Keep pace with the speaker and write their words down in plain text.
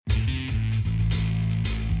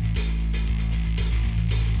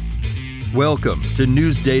Welcome to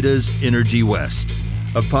News Data's Energy West,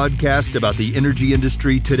 a podcast about the energy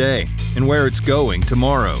industry today and where it's going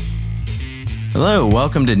tomorrow. Hello,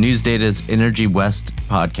 welcome to News Data's Energy West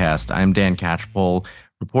podcast. I'm Dan Catchpole,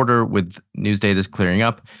 reporter with News Data's Clearing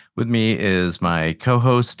Up. With me is my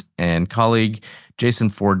co-host and colleague, Jason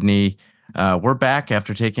Fordney. We're back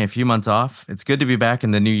after taking a few months off. It's good to be back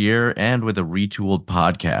in the new year and with a retooled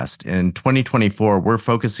podcast. In 2024, we're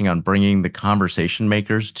focusing on bringing the conversation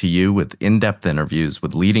makers to you with in-depth interviews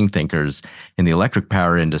with leading thinkers in the electric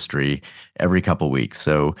power industry every couple weeks.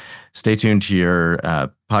 So stay tuned to your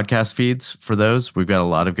podcast feeds for those. We've got a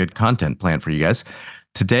lot of good content planned for you guys.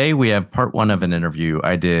 Today, we have part one of an interview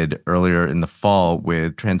I did earlier in the fall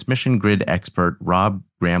with transmission grid expert Rob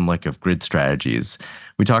Gramlich of Grid Strategies.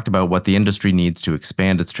 We talked about what the industry needs to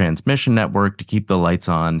expand its transmission network to keep the lights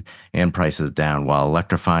on and prices down while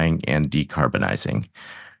electrifying and decarbonizing.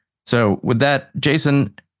 So with that,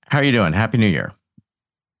 Jason, how are you doing? Happy New Year.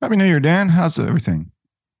 Happy New Year, Dan. How's everything?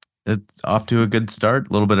 It's off to a good start.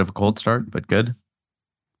 A little bit of a cold start, but good.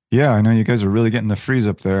 Yeah, I know you guys are really getting the freeze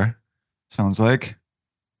up there. Sounds like.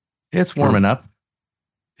 It's warming up.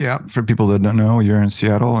 Yeah, for people that don't know, you're in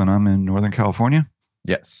Seattle and I'm in Northern California.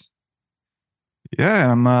 Yes. Yeah,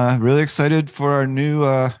 and I'm really excited for our new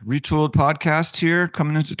retooled podcast here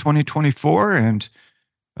coming into 2024, and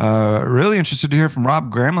really interested to hear from Rob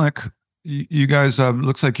Gramlich. You guys,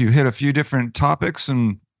 looks like you hit a few different topics,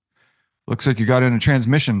 and looks like you got into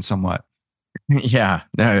transmission somewhat. Yeah.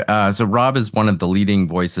 So Rob is one of the leading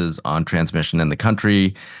voices on transmission in the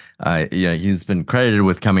country. He's been credited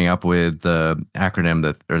with coming up with the acronym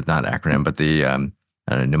the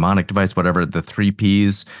mnemonic device, whatever, the 3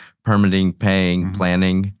 Ps: permitting, paying,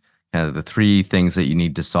 planning, the 3 things that you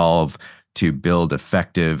need to solve to build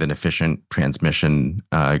effective and efficient transmission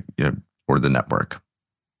for the network.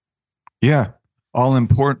 Yeah, all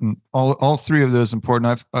important. All 3 of those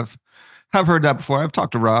important. I've heard that before. I've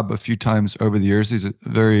talked to Rob a few times over the years. He's a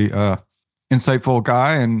very insightful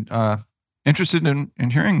guy and interested in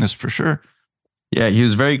hearing this for sure. Yeah, he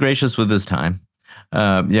was very gracious with his time.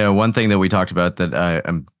 One thing that we talked about that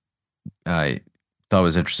I thought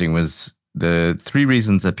was interesting was the 3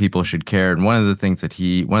 reasons that people should care. And one of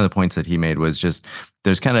the points that he made was just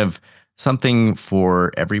there's kind of something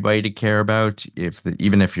for everybody to care about,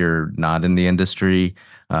 even if you're not in the industry.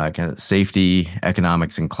 Kind of safety,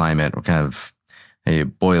 economics, and climate. We're kind of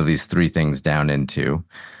boil these 3 things down into.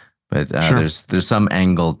 But Sure. There's some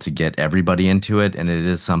angle to get everybody into it, and it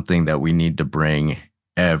is something that we need to bring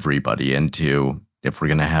everybody into if we're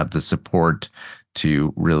going to have the support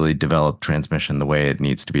to really develop transmission the way it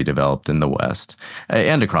needs to be developed in the West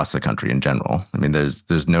and across the country in general. I mean,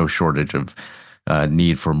 there's no shortage of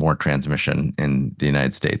need for more transmission in the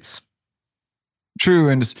United States. True,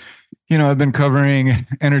 and I've been covering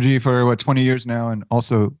energy for 20 years now, and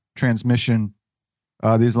also transmission.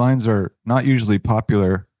 These lines are not usually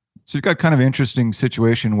popular. So you've got kind of an interesting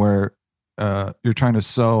situation where you're trying to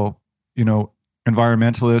sell,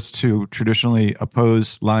 environmentalists who traditionally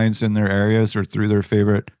oppose lines in their areas or through their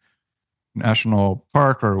favorite national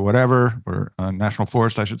park or whatever, or national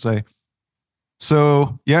forest, I should say.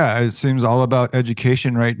 So yeah, it seems all about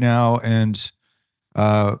education right now and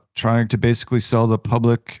trying to basically sell the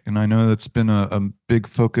public. And I know that's been a big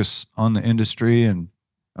focus on the industry and,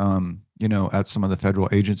 at some of the federal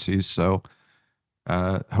agencies. So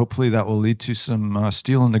hopefully that will lead to some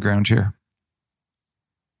steel in the ground here.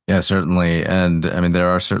 Yeah, certainly. And I mean, there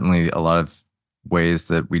are certainly a lot of ways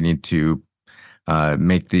that we need to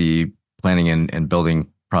make the planning and building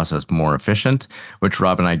process more efficient, which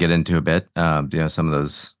Rob and I get into a bit. Some of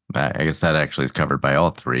those, I guess that actually is covered by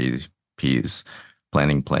all 3 Ps: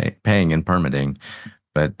 planning, paying, and permitting.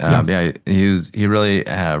 But he really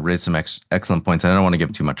raised some excellent points. I don't want to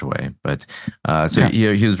give too much away, but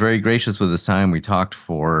he was very gracious with his time. We talked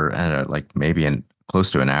for maybe close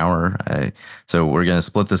to an hour. So we're going to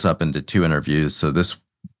split this up into 2 interviews. So this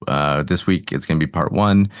week it's going to be part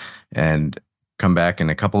 1, and come back in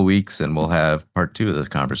a couple of weeks, and we'll have part 2 of this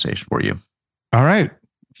conversation for you. All right,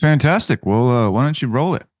 fantastic. Well, why don't you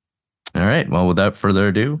roll it? All right. Well, without further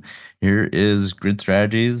ado, here is Grid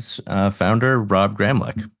Strategies founder Rob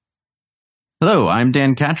Gramlich. Hello, I'm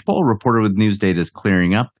Dan Catchpole, reporter with News Data's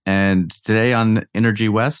Clearing Up, and today on Energy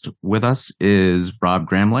West with us is Rob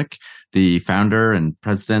Gramlich, the founder and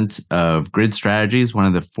president of Grid Strategies, one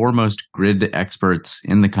of the foremost grid experts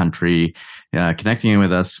in the country, connecting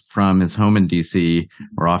with us from his home in DC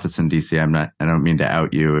or office in DC. I don't mean to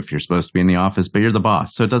out you if you're supposed to be in the office, but you're the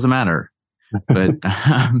boss, so it doesn't matter. But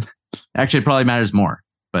actually, it probably matters more.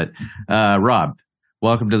 But Rob,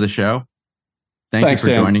 welcome to the show. Thanks, you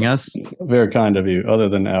for Dan. joining us. Very kind of you, other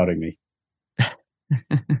than outing me.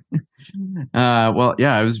 Well,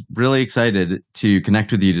 yeah, I was really excited to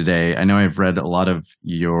connect with you today. I know I've read a lot of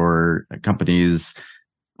your company's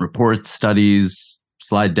reports, studies,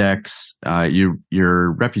 slide decks.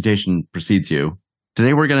 Your reputation precedes you.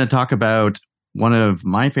 Today, we're going to talk about one of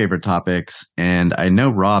my favorite topics, and I know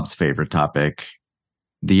Rob's favorite topic,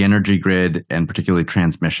 the energy grid, and particularly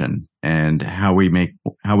transmission, and how we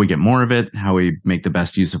get more of it, how we make the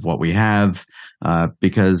best use of what we have,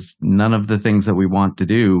 because none of the things that we want to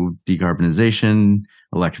do, decarbonization,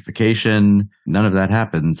 electrification, none of that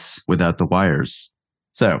happens without the wires.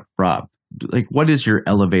 So, Rob, like, what is your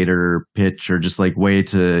elevator pitch, or just like way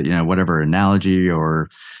to, whatever analogy or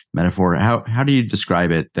metaphor, how do you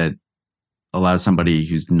describe it that allows somebody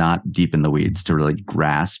who's not deep in the weeds to really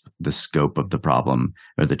grasp the scope of the problem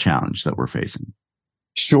or the challenge that we're facing?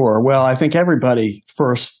 Sure. Well, I think everybody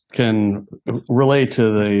first can relate to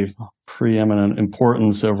the preeminent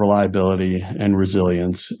importance of reliability and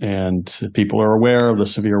resilience. And people are aware of the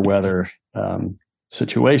severe weather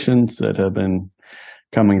situations that have been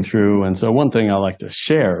coming through. And so one thing I like to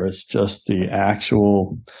share is just the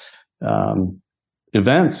actual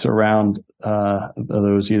events around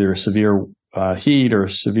those either severe heat or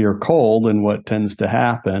severe cold. And what tends to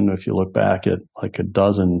happen, if you look back at like a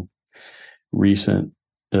dozen recent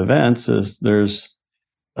events, is there's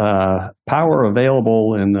power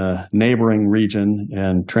available in the neighboring region,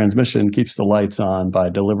 and transmission keeps the lights on by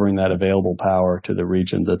delivering that available power to the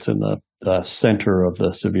region that's in the center of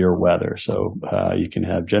the severe weather. So you can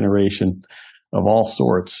have generation of all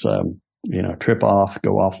sorts, trip off,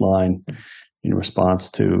 go offline in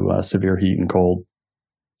response to severe heat and cold.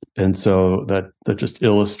 And so that just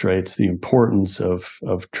illustrates the importance of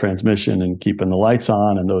transmission and keeping the lights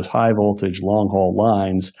on, and those high voltage long haul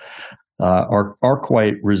lines are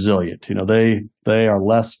quite resilient. They are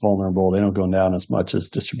less vulnerable. They don't go down as much as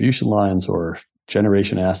distribution lines or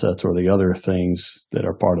generation assets or the other things that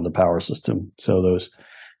are part of the power system. So those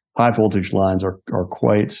high voltage lines are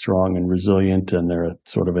quite strong and resilient, and they're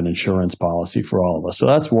sort of an insurance policy for all of us. So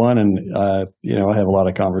that's one. And I have a lot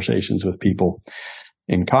of conversations with people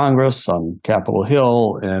in Congress, on Capitol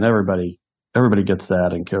Hill, and everybody gets that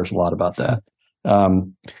and cares a lot about that.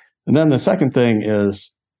 And then the second thing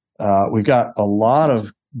is we've got a lot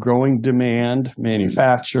of growing demand,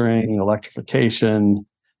 manufacturing, electrification,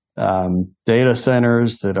 data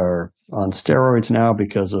centers that are on steroids now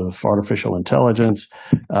because of artificial intelligence,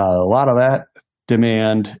 a lot of that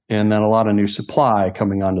demand, and then a lot of new supply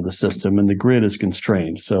coming onto the system, and the grid is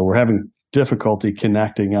constrained. So we're having difficulty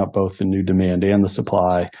connecting up both the new demand and the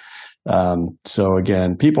supply. So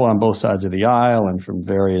again, people on both sides of the aisle and from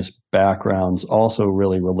various backgrounds also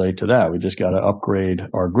really relate to that. We just got to upgrade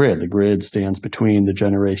our grid. The grid stands between the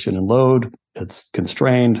generation and load. It's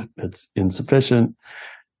constrained, it's insufficient,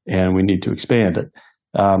 and we need to expand it.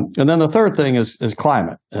 And then the third thing is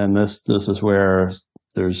climate. And this is where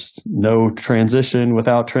there's no transition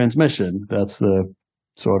without transmission. That's the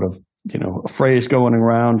sort of, a phrase going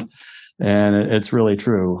around. And it's really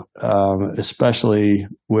true, especially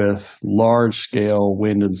with large-scale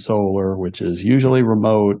wind and solar, which is usually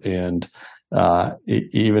remote. And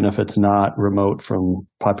even if it's not remote from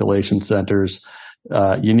population centers,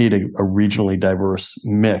 you need a regionally diverse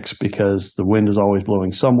mix, because the wind is always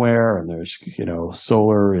blowing somewhere, and there's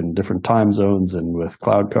solar in different time zones, and with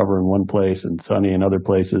cloud cover in one place and sunny in other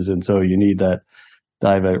places. And so you need that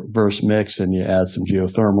diverse mix, and you add some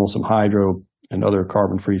geothermal, some hydro, and other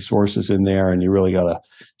carbon-free sources in there, and you really got to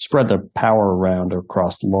spread the power around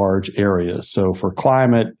across large areas. So for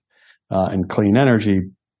climate and clean energy,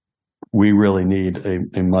 we really need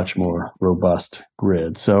a much more robust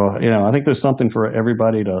grid. So, I think there's something for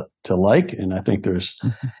everybody to like, and I think there's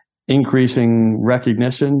increasing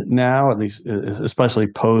recognition now, at least especially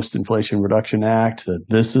post-Inflation Reduction Act, that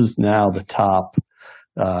this is now the top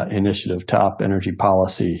initiative, top energy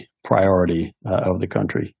policy priority of the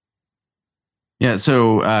country. Yeah.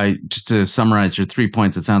 So just to summarize your 3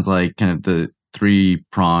 points, it sounds like kind of the three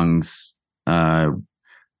prongs: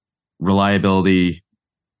 reliability,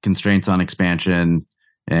 constraints on expansion,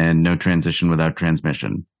 and no transition without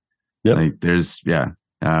transmission. Yep. Like there's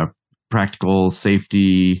practical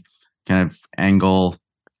safety kind of angle,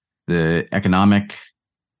 the economic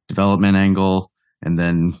development angle, and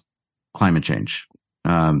then climate change.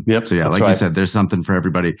 Yep. So yeah, like you said, there's something for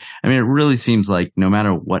everybody. I mean, it really seems like no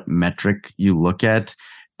matter what metric you look at,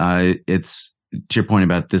 it's, to your point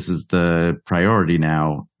about this is the priority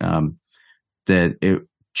now, that it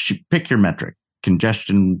should pick your metric: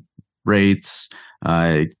 congestion rates,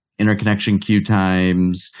 interconnection queue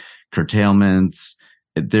times, curtailments.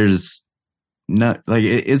 There's not like,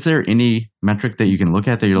 is there any metric that you can look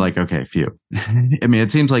at that you're like, okay, phew? I mean,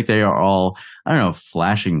 it seems like they are all, I don't know,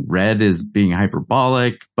 flashing red is being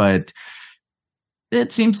hyperbolic, but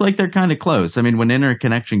it seems like they're kind of close. I mean, when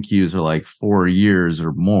interconnection queues are like 4 years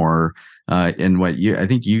or more, and I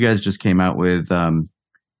think you guys just came out with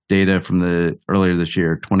data from the earlier this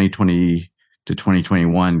year, 2020 to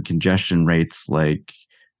 2021, congestion rates like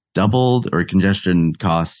doubled, or congestion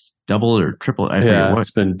costs doubled or tripled. I forget what.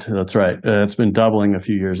 That's right. It's been doubling a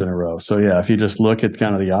few years in a row. So yeah, if you just look at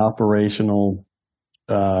kind of the operational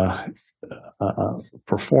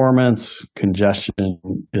performance, congestion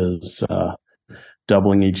is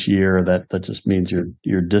doubling each year. That just means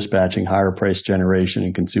you're dispatching higher price generation,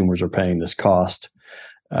 and consumers are paying this cost.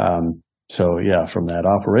 So yeah, from that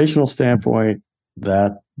operational standpoint,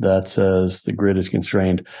 that says the grid is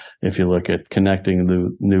constrained. If you look at connecting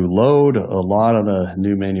the new load, a lot of the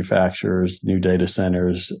new manufacturers, new data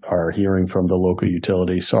centers are hearing from the local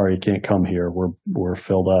utility, sorry, you can't come here. We're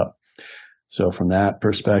filled up. So from that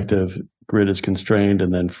perspective, grid is constrained.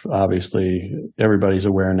 And then obviously everybody's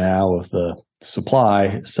aware now of the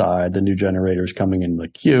supply side, the new generators coming in the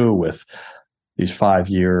queue with these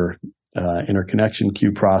 5-year interconnection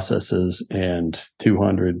queue processes and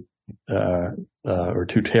 200 or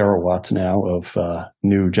 2 terawatts now of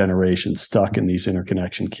new generation stuck in these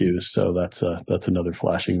interconnection queues. So that's another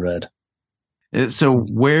flashing red. So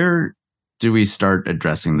where do we start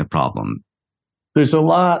addressing the problem? There's a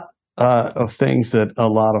lot of things that a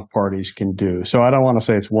lot of parties can do. So I don't want to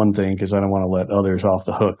say it's one thing because I don't want to let others off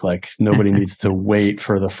the hook. Like nobody needs to wait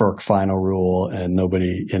for the FERC final rule, and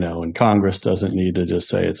nobody, and Congress doesn't need to just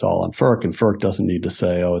say it's all on FERC, and FERC doesn't need to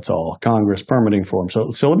say, oh, it's all Congress permitting for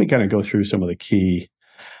them. So let me kind of go through some of the key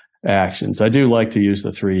actions. I do like to use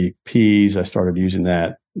the 3 Ps. I started using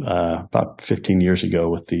that about 15 years ago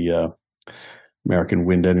with the American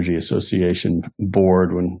Wind Energy Association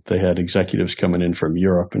board when they had executives coming in from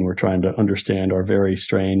Europe, and we're trying to understand our very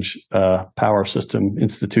strange power system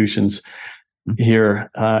institutions here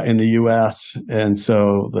in the U.S. And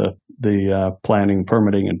so the planning,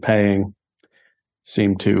 permitting, and paying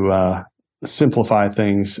seem to simplify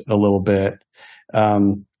things a little bit.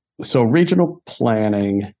 So regional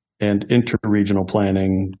planning and interregional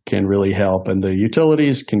planning can really help. And the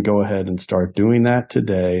utilities can go ahead and start doing that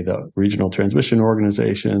today. The regional transmission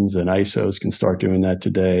organizations and ISOs can start doing that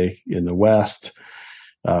today in the West.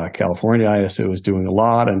 California ISO is doing a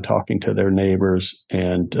lot and talking to their neighbors.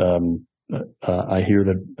 And I hear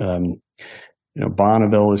that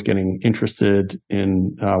Bonneville is getting interested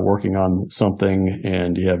in working on something,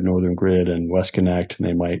 and you have Northern Grid and West Connect, and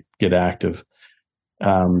they might get active.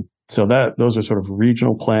 So those are sort of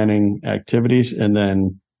regional planning activities, and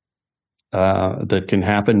then that can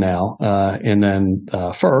happen now. And then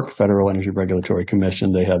FERC, Federal Energy Regulatory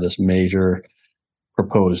Commission, they have this major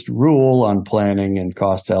proposed rule on planning and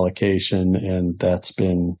cost allocation, and that's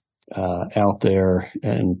been out there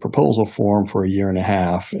in proposal form for 1.5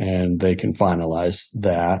 years, and they can finalize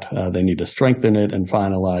that. They need to strengthen it and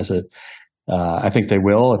finalize it. I think they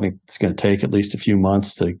will. I think it's going to take at least a few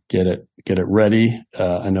months to get it ready.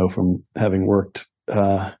 I know from having worked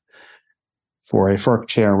for a FERC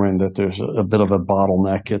chairman that there's a bit of a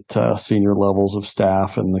bottleneck at senior levels of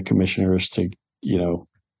staff and the commissioners to,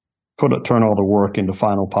 turn all the work into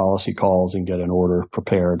final policy calls and get an order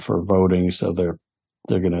prepared for voting. So they're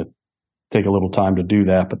going to take a little time to do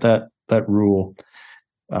that. But that rule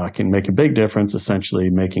can make a big difference, essentially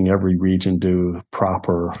making every region do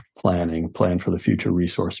proper plan for the future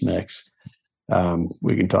resource mix.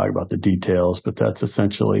 We can talk about the details, but that's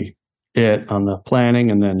essentially it on the planning.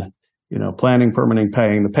 And then, planning, permitting,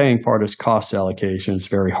 paying. The paying part is cost allocation. It's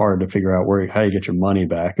very hard to figure out how you get your money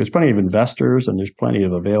back. There's plenty of investors and there's plenty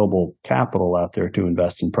of available capital out there to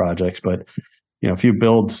invest in projects. But, if you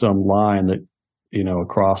build some line that,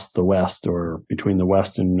 across the West or between the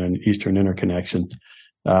West and Eastern interconnection,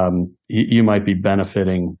 you might be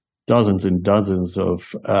benefiting dozens and dozens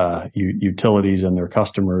of utilities and their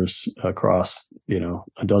customers across,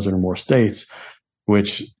 a dozen or more states,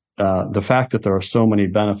 which the fact that there are so many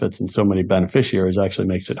benefits and so many beneficiaries actually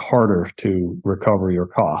makes it harder to recover your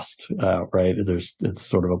cost, right? It's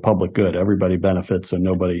sort of a public good. Everybody benefits and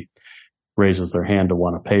nobody raises their hand to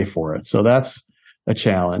want to pay for it. So that's a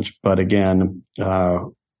challenge. But again,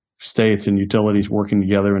 states and utilities working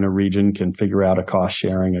together in a region can figure out a cost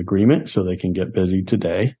sharing agreement so they can get busy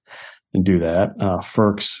today and do that.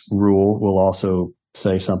 FERC's rule will also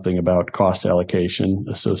say something about cost allocation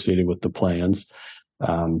associated with the plans.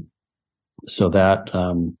 So that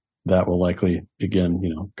will likely, again,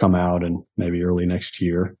 come out in maybe early next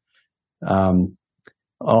year. On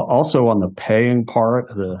Also on the paying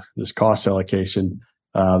part, this cost allocation,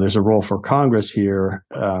 there's a role for Congress here.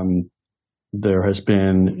 There has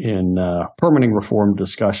been in permitting reform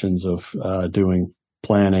discussions of doing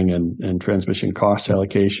planning and transmission cost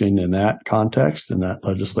allocation in that context, in that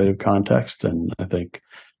legislative context. And I think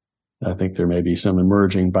there may be some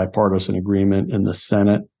emerging bipartisan agreement in the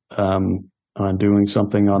Senate on doing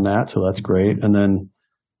something on that. So that's great. And then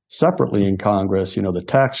separately in Congress, the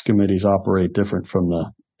tax committees operate different from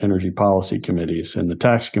the energy policy committees. And the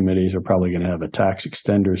tax committees are probably going to have a tax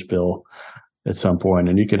extenders bill at some point.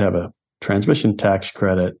 And you could have a transmission tax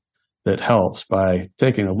credit that helps by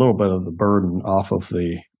taking a little bit of the burden off of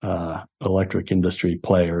the electric industry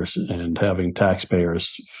players and having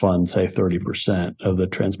taxpayers fund, say, 30% of the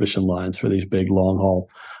transmission lines for these big long-haul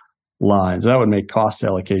lines. That would make cost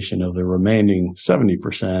allocation of the remaining 70%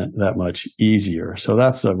 that much easier. So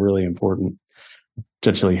that's a really important,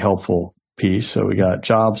 potentially helpful piece. So we got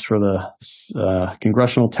jobs for the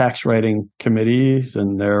congressional tax writing committees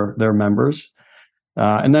and their members,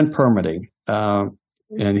 and then permitting.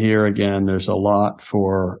 And here again, there's a lot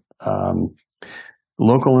for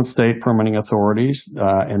local and state permitting authorities,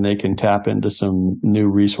 and they can tap into some new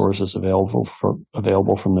resources available from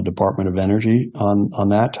the Department of Energy on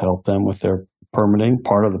that to help them with their permitting.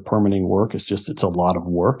 Part of the permitting work is just it's a lot of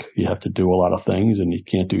work. You have to do a lot of things, and you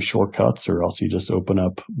can't do shortcuts, or else you just open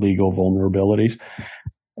up legal vulnerabilities.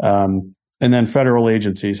 And then federal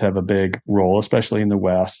agencies have a big role, especially in the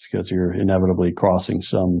West, because you're inevitably crossing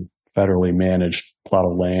some federally managed plot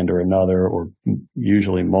of land or another, or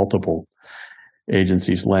usually multiple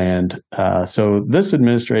agencies' land. So this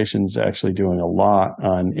administration is actually doing a lot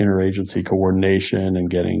on interagency coordination and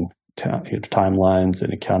getting timelines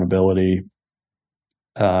and accountability.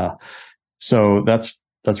 So that's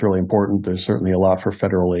really important. There's certainly a lot for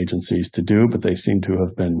federal agencies to do, but they seem to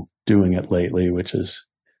have been doing it lately, which is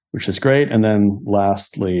great. And then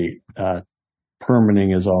lastly,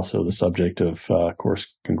 permitting is also the subject of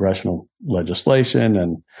course, congressional legislation,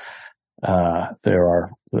 and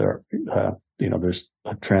there's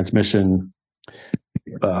a transmission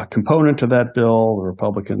component to that bill. The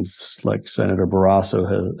Republicans, like Senator Barrasso,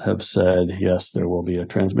 have said, yes, there will be a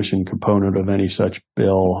transmission component of any such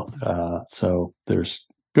bill. So there's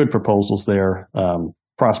good proposals there.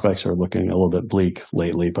 Prospects are looking a little bit bleak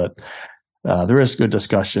lately, but there is good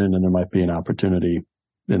discussion, and there might be an opportunity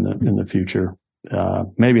in the future.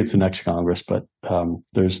 Maybe it's the next Congress, but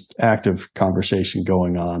there's active conversation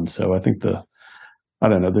going on. So I think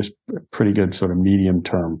there's pretty good sort of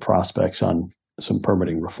medium-term prospects on some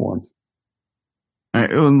permitting reform. All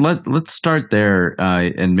right, let's start there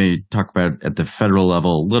and maybe talk about at the federal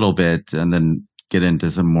level a little bit, and then get into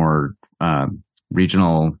some more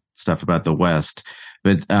regional stuff about the West.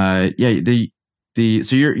 But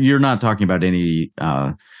so you're not talking about any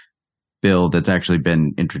bill that's actually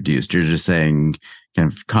been introduced. You're just saying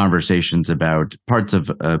kind of conversations about parts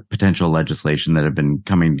of potential legislation that have been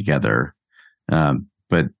coming together.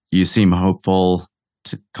 But you seem hopeful,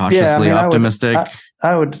 cautiously optimistic.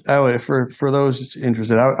 I would for those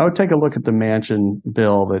interested, I would take a look at the Manchin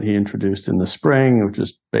bill that he introduced in the spring, which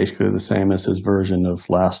is basically the same as his version of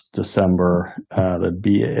last December. The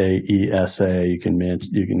BAESA.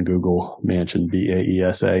 You can Google Manchin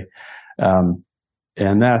BAESA.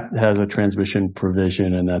 And that has a transmission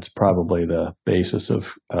provision, and that's probably the basis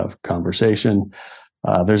of conversation.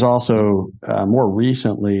 There's also more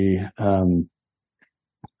recently,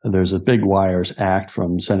 there's a Big Wires Act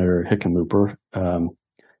from Senator Hickenlooper,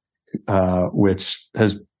 which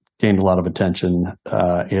has gained a lot of attention.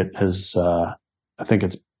 It has, I think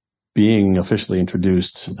it's being officially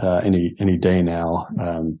introduced any day now,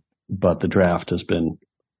 but the draft has been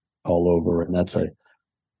all over, and that's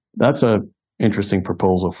a interesting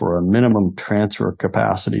proposal for a minimum transfer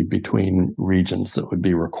capacity between regions that would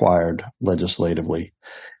be required legislatively.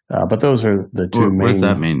 But those are the two main. What does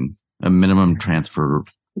that mean? A minimum transfer?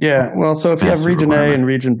 Yeah, well, so if you have Region A and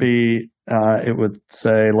Region B, it would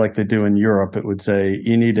say, like they do in Europe, it would say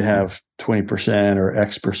you need to have 20% or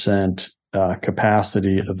X percent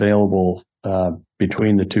capacity available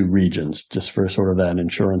between the two regions, just for sort of that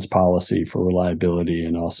insurance policy for reliability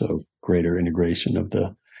and also greater integration of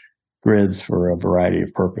the grids for a variety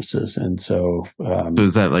of purposes. And so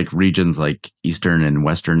is that like regions like Eastern and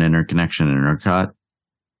Western interconnection in ERCOT?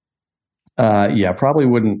 Yeah, probably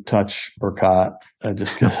wouldn't touch ERCOT.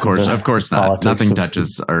 Just of course not. Nothing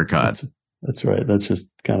touches ERCOT. That's right. That's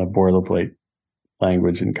just kind of boilerplate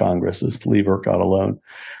language in Congress, is to leave ERCOT alone.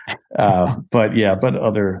 But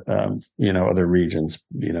other, other regions,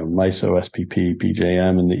 MISO, SPP,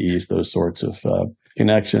 PJM in the East, those sorts of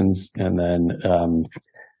connections. And then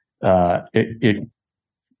it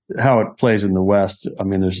how it plays in the West, I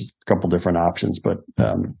mean, there's a couple different options, but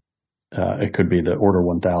it could be the Order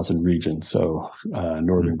 1000 region, so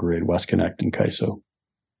Northern Grid, West Connect, and CAISO.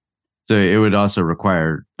 So it would also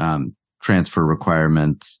require transfer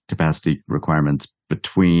requirements, capacity requirements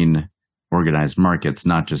between organized markets,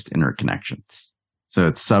 not just interconnections.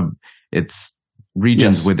 So it's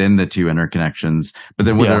regions within the two interconnections, but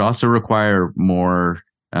then would it also require more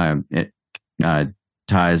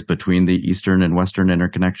ties between the Eastern and Western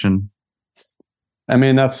interconnection? I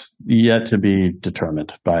mean, that's yet to be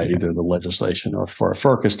determined by either the legislation or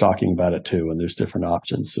FERC is talking about it too, and there's different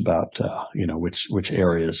options about which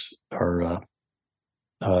areas are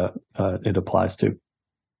it applies to.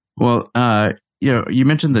 Well, you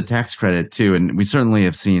mentioned the tax credit too, and we certainly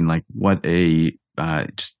have seen like what a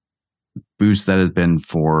just boost that has been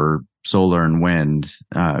for solar and wind.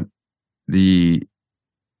 There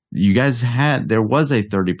was a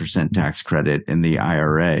 30% tax credit in the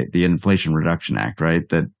IRA, the Inflation Reduction Act, right?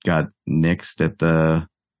 That got nixed at the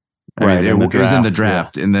it was in the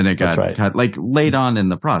draft, and then it got cut like late on in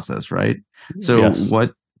the process, right? So what?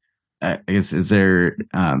 I guess is there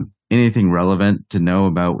anything relevant to know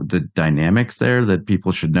about the dynamics there that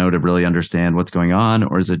people should know to really understand what's going on,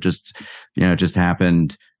 or is it just just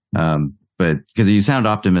happened? But because you sound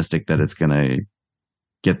optimistic that it's going to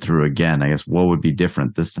get through again, I guess what would be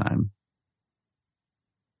different this time?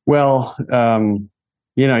 Well,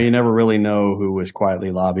 you never really know who was quietly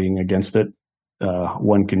lobbying against it.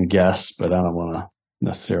 One can guess, but I don't want to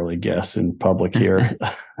necessarily guess in public here.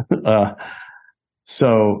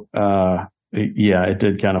 It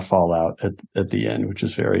did kind of fall out at the end, which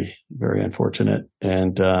is very, very unfortunate.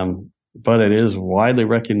 And but it is widely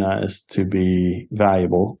recognized to be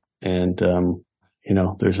valuable, and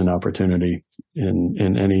there's an opportunity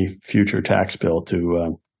in any future tax bill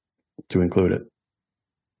to include it.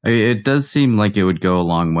 It does seem like it would go a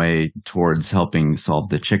long way towards helping solve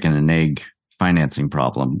the chicken and egg financing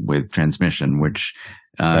problem with transmission, which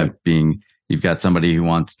being you've got somebody who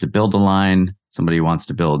wants to build a line, somebody who wants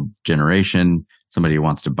to build generation, somebody who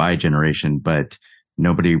wants to buy generation, but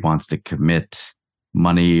nobody wants to commit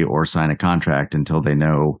money or sign a contract until they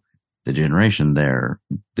know the generation's there,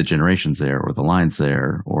 or the line's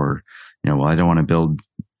there, or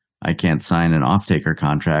I can't sign an off-taker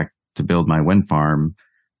contract to build my wind farm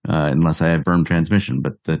unless I have firm transmission,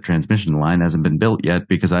 but the transmission line hasn't been built yet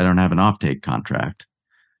because I don't have an off-take contract.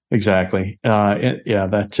 Exactly.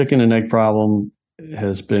 That chicken and egg problem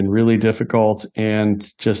has been really difficult, and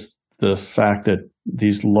just the fact that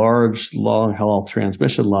these large, long-haul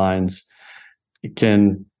transmission lines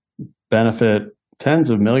can benefit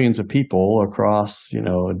tens of millions of people across,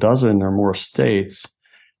 a dozen or more states,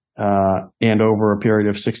 and over a period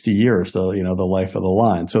of 60 years, the life of the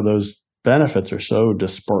line. So those benefits are so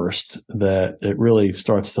dispersed that it really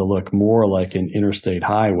starts to look more like an interstate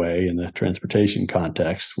highway in the transportation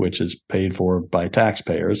context, which is paid for by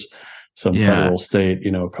taxpayers, some federal, state,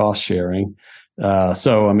 cost sharing.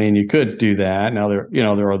 So, I mean, you could do that. Now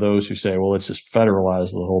there are those who say, well, let's just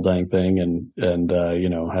federalize the whole dang thing and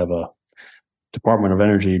have a Department of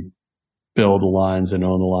Energy build the lines and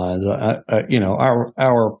own the lines.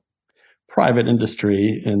 Our private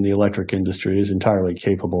industry in the electric industry is entirely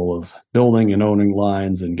capable of building and owning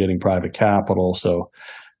lines and getting private capital. So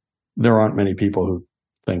there aren't many people who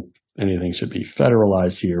think anything should be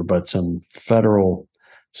federalized here, but some federal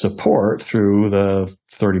support through the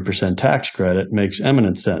 30% tax credit makes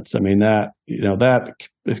eminent sense. I mean, that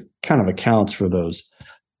kind of accounts for those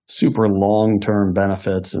super long-term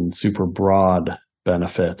benefits and super broad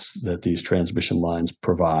benefits that these transmission lines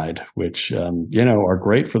provide, which, are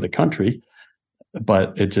great for the country, but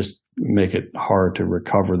it just make it hard to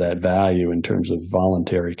recover that value in terms of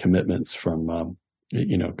voluntary commitments from,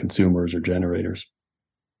 consumers or generators.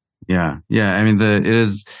 Yeah. Yeah. I mean, it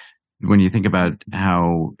is, when you think about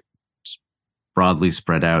how broadly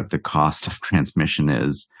spread out the cost of transmission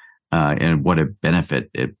is, and what a benefit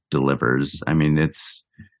it delivers. I mean,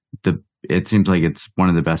 it seems like it's one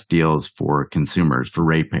of the best deals for consumers, for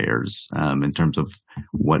ratepayers, in terms of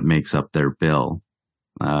what makes up their bill,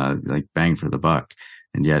 like bang for the buck.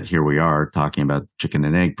 And yet here we are talking about chicken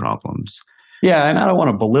and egg problems. Yeah, and I don't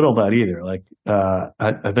want to belittle that either. Like,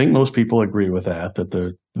 I think most people agree with that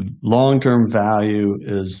the long-term value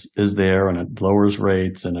is there, and it lowers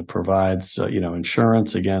rates, and it provides,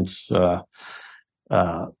 insurance against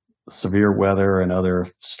severe weather and other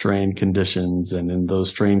strain conditions. And in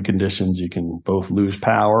those strain conditions, you can both lose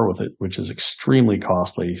power with it, which is extremely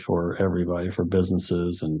costly for everybody, for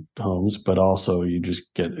businesses and homes, but also you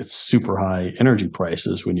just get super high energy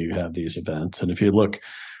prices when you have these events. And if you look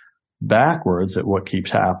backwards at what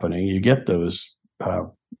keeps happening, you get those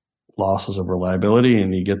losses of reliability,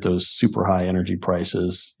 and you get those super high energy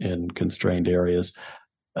prices in constrained areas.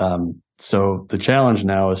 So the challenge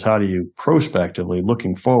now is how do you prospectively,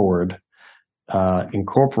 looking forward,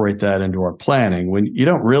 incorporate that into our planning when you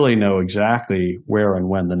don't really know exactly where and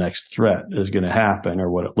when the next threat is going to happen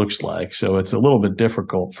or what it looks like. So it's a little bit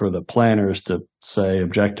difficult for the planners to say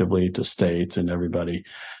objectively to states and everybody,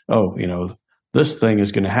 oh, this thing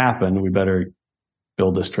is going to happen. We better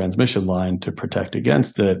build this transmission line to protect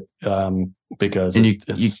against it, because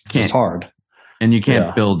it's just hard. And you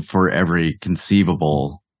can't build for every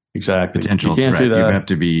conceivable potential you can't threat. do that.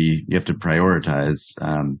 You have to prioritize.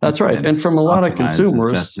 That's right. And from a lot of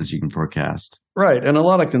consumers, as best as you can forecast. Right. And a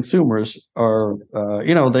lot of consumers are,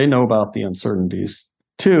 they know about the uncertainties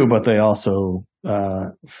too, but they also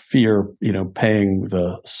fear, paying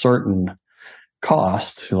the certain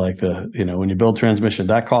cost, like when you build transmission,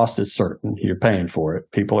 that cost is certain. You're paying for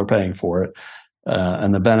it. People are paying for it.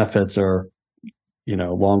 And the benefits are,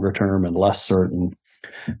 longer term and less certain.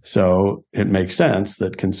 So it makes sense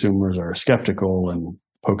that consumers are skeptical and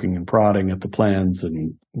poking and prodding at the plans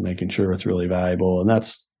and making sure it's really valuable. And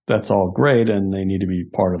that's all great, and they need to be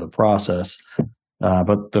part of the process.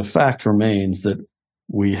 But the fact remains that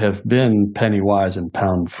we have been penny wise and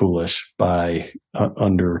pound foolish by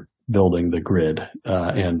under building the grid,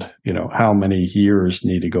 and how many years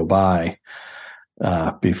need to go by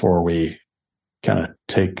before we kind of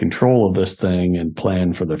take control of this thing and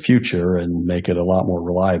plan for the future and make it a lot more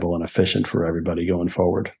reliable and efficient for everybody going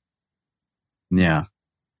forward. Yeah.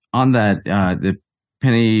 On that, the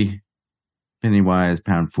penny wise,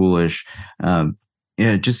 pound foolish,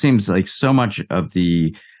 it just seems like so much of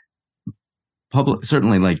the public,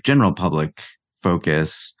 certainly like general public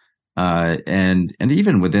focus, and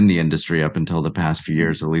even within the industry up until the past few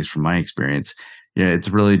years, at least from my experience, it's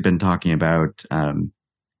really been talking about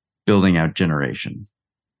building out generation.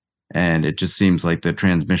 And it just seems like the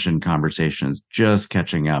transmission conversation is just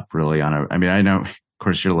catching up really I know, of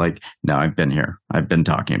course, you're like, no, I've been here. I've been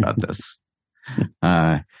talking about this.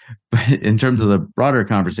 But in terms of the broader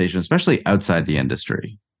conversation, especially outside the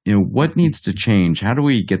industry, what needs to change? How do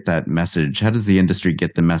we get that message? How does the industry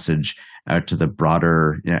get the message out to the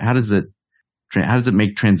broader, how does it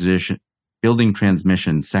make building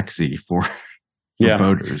transmission sexy for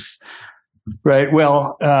voters? Right.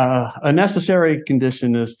 Well, a necessary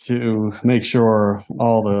condition is to make sure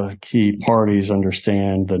all the key parties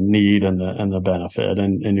understand the need and the benefit.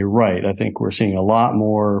 And you're right. I think we're seeing a lot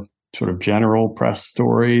more sort of general press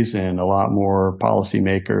stories and a lot more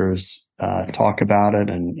policymakers talk about it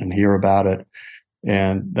and hear about it.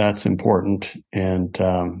 And that's important. And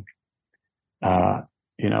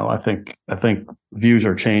I think views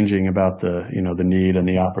are changing about the need and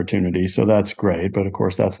the opportunity. So that's great. But of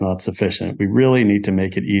course, that's not sufficient. We really need to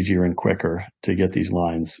make it easier and quicker to get these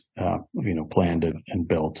lines, planned and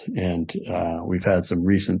built. And we've had some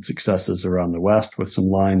recent successes around the West with some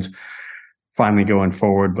lines finally going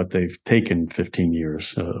forward, but they've taken 15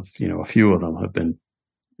 years. A few of them have been,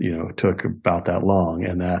 took about that long,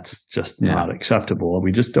 and that's just not acceptable.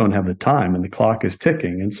 We just don't have the time, and the clock is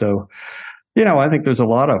ticking. And so, I think there's a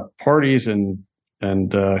lot of parties and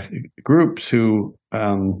groups who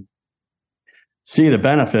see the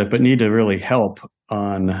benefit, but need to really help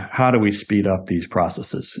on how do we speed up these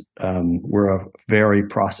processes. We're a very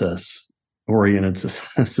process-oriented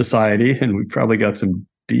society, and we've probably got some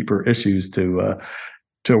deeper issues to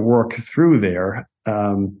work through there.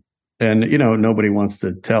 And nobody wants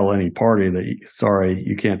to tell any party that, sorry,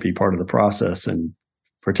 you can't be part of the process and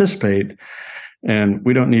participate. And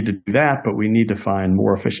we don't need to do that, but we need to find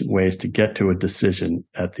more efficient ways to get to a decision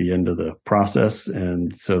at the end of the process,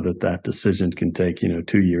 and so that decision can take 2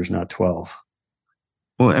 years, not 12.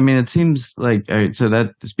 Well, it seems like so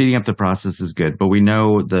that speeding up the process is good, but we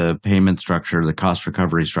know the payment structure, the cost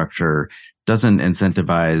recovery structure, doesn't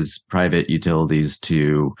incentivize private utilities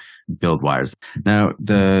to build wires. Now,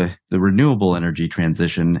 the renewable energy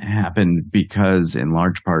transition happened in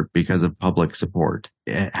large part because of public support.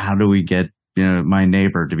 How do we get my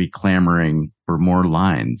neighbor to be clamoring for more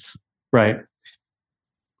lines? Right.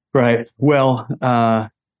 Well, I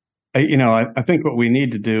think what we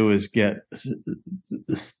need to do is get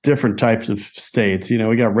different types of states.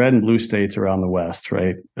 We got red and blue states around the West,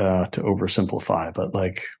 right? To oversimplify, but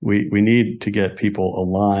we need to get people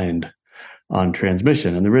aligned on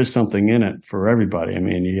transmission, and there is something in it for everybody.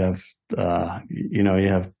 You have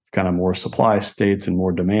kind of more supply states and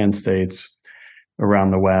more demand states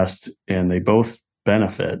around the West, and they both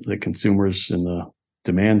benefit. The consumers in the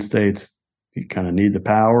demand states, you kind of need the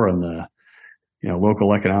power, and the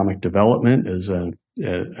local economic development is an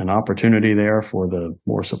opportunity there for the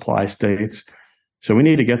more supply states. So we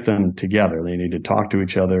need to get them together. They need to talk to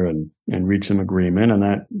each other and reach some agreement. And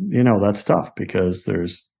that, that's tough because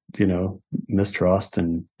there's, mistrust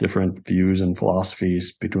and different views and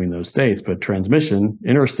philosophies between those states. But transmission,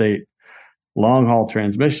 interstate long haul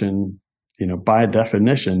transmission, by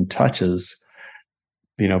definition touches,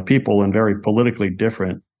 people in very politically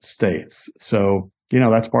different states. So,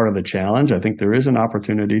 that's part of the challenge. I think there is an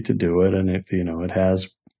opportunity to do it, and it has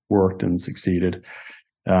worked and succeeded.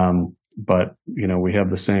 But, we have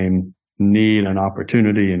the same need and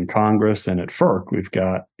opportunity in Congress and at FERC. We've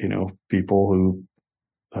got, people who,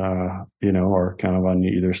 are kind of on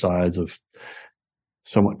either sides of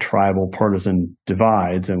somewhat tribal partisan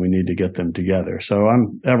divides, and we need to get them together. So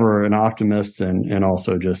I'm ever an optimist and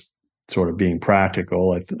also just sort of being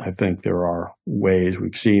practical. I think there are ways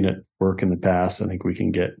we've seen it work in the past. I think we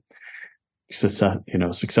can get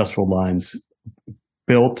successful lines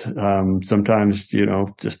built. Sometimes,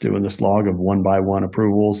 just doing the slog of one by one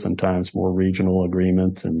approvals, sometimes more regional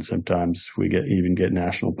agreements, and sometimes we even get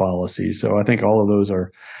national policies. So I think all of those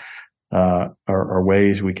are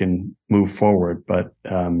ways we can move forward, but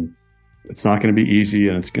it's not going to be easy,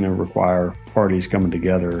 and it's going to require parties coming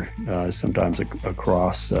together, sometimes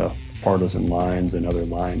across partisan lines and other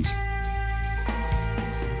lines.